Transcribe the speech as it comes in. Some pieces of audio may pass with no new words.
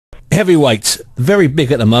Heavyweights, very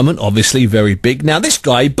big at the moment, obviously very big. Now, this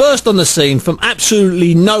guy burst on the scene from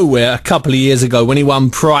absolutely nowhere a couple of years ago when he won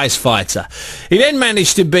Prize Fighter. He then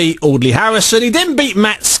managed to beat Audley Harrison. He then beat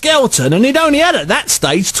Matt Skelton, and he'd only had at that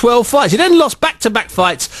stage 12 fights. He then lost back-to-back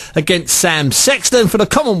fights against Sam Sexton for the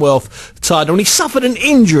Commonwealth title, and he suffered an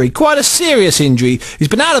injury, quite a serious injury. He's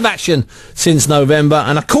been out of action since November,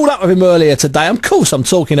 and I called up with him earlier today. Of course, I'm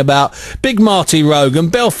talking about Big Martin Rogan,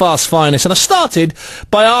 Belfast's finest, and I started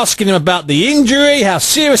by asking him about the injury, how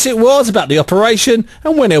serious it was, about the operation,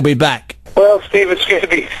 and when he'll be back. Well, Steve, it's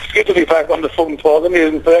good to be back on the phone talking.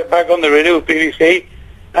 He's back on the radio with BBC.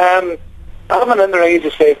 I haven't in the ring, as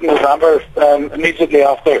you say, from November, immediately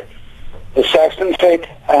after the Sexton fight.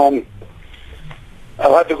 I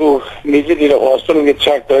had to go immediately to the hospital and get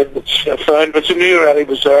checked out, which I found, which I knew already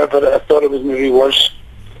was there, but I thought it was maybe worse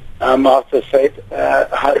after the fight.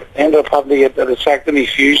 I ended up having to get a vasectomy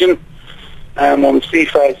fusion on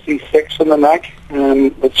C5, C6 on the neck,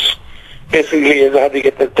 which basically is I had to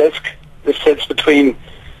get the disc that sits between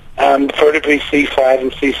vertebrae C5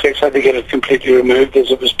 and C6. I had to get it completely removed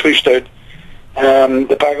as it was pushed out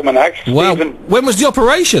the back of my neck. Wow. When was the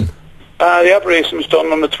operation? The operation was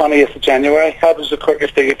done on the 20th of January. That was the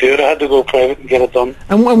quickest they could do it. I had to go private and get it done.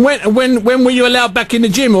 And when were you allowed back in the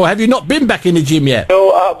gym, or have you not been back in the gym yet?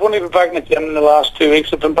 No, I've only been back in the gym in the last 2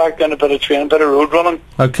 weeks. I've been back doing a bit of training, a bit of road running.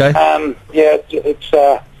 Okay. Yeah, it's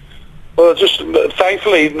well, just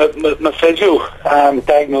thankfully my physio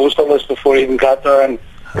diagnosed all this before he even got there, and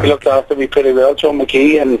he looked after me pretty well, John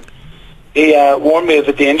McKee, and he warned me of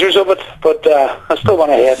the dangers of it, but I still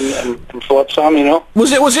went ahead and fought some, you know.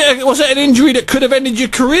 Was it an injury that could have ended your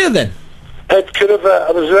career then? It could have.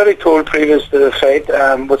 I was already told previous to the fight,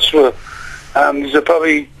 which will you'll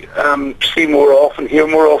probably see more often, hear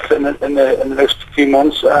more often in the next few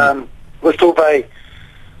months. Was told by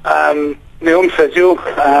my own physio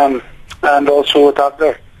and also a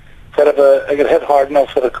doctor that if I got hit hard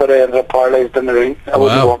enough that I could have ended up paralysed in the ring. I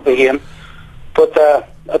wouldn't want to again. But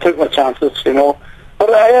I took my chances, you know.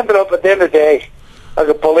 But I ended up at the end of the day, I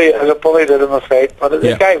got bullied out of my fight. But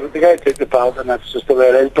the guy took the belt, and that's just the way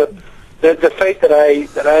it is. But the fight that I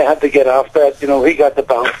had to get after, you know, he got the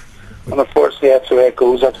belt, and unfortunately that's the way it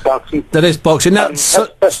goes. That's boxing. That is boxing.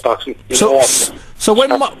 That's boxing. So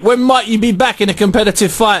when might you be back in a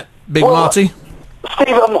competitive fight, Big Marty? Steve,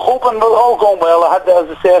 I'm hoping we're all going well. I had to,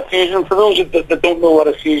 as I say, a fusion. For those that don't know what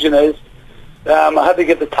a fusion is, I had to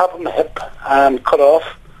get the top of my hip cut off.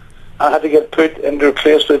 I had to get put into a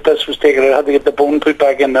place where this was taken out. I had to get the bone put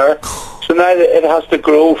back in there. So now it has to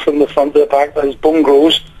grow from the front to the back. As bone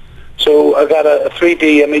grows. So I got a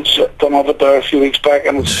 3D image done of it there a few weeks back,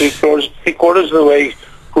 and it's three quarters of the way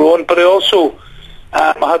growing. But I also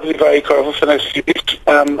I had to be very careful for the next few weeks.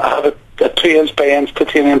 I have a 2-inch by inch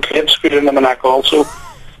titanium plate screwed into my neck also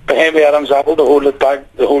behind the Adam's apple to hold it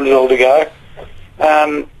back, to hold it all together.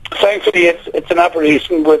 Thankfully, it's an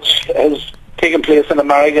operation which has taken place in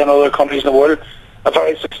America and other countries in the world. A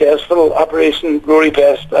very successful operation. Rory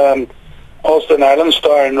Best, also an Ireland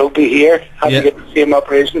star in rugby here, had to get the same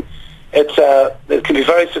operation. It can be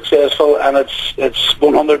very successful, and it's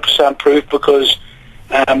 100% proof because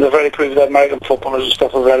they've already proved that American footballers and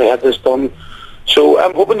stuff have already had this done. So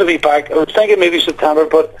I'm hoping to be back. I was thinking maybe September,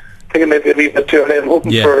 but thinking maybe a wee bit too early. I'm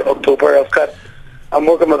hoping for October. I'm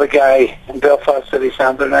working with a guy in Belfast City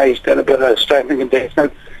Centre now. He's doing a bit of strength and conditioning.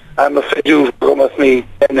 I'm a physio going with me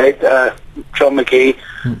tonight, John McKee,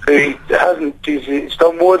 who he's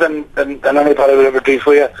done more than anybody would ever do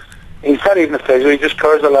for you. He's not even a physio, he just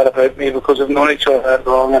cares a lot about me because we've known each other that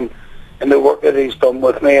long, and the work that he's done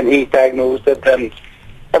with me, and he diagnosed it, and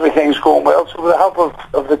everything's going well. So with the help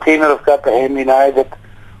of the team that I've got behind me now, that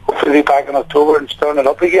hopefully be back in October and starting it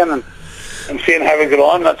up again, and seeing how we get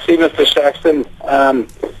on. Let's see if the Sexton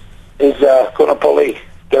is going to bully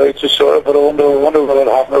Derek Chisora, but I wonder what will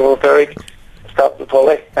happen with Derek. Stop the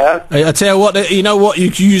bully. I tell you what, you know what, you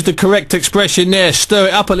used the correct expression there, stir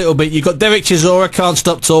it up a little bit. You've got Derek Chisora, can't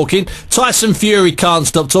stop talking. Tyson Fury can't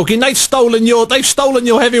stop talking. They've stolen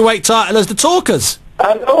your heavyweight title as the talkers.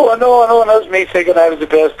 I know, and that was me thinking I was the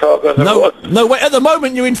best talker. No, wait, at the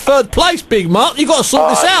moment you're in third place, Big Mark. You've got to sort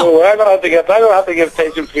this out. No, I'm going to have to give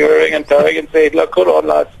Tyson Fury and Derek and say, look, hold on,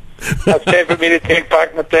 lads. That's time for me to take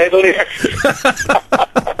back my title here.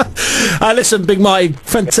 Listen, Big Marty,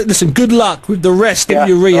 listen, good luck with the rest of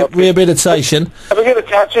your rehabilitation. If I get a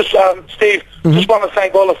chance, just, Steve, just want to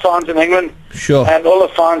thank all the fans in England and all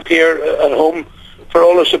the fans here at home for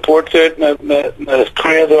all the support to it, my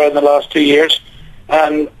career there in the last 2 years.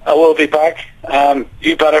 And I will be back.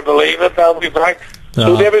 You better believe it, I'll be back.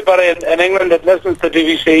 So to everybody in England that listens to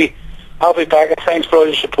BBC, I'll be back. Thanks for all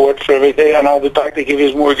your support for everything, and I'll be back to give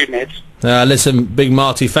you more good nights. Listen, Big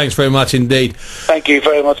Marty, thanks very much indeed. Thank you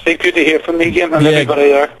very much. It's good to hear from you again, and everybody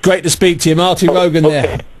there. Great to speak to you, Martin Rogan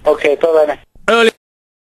there. Okay, bye-bye now. Early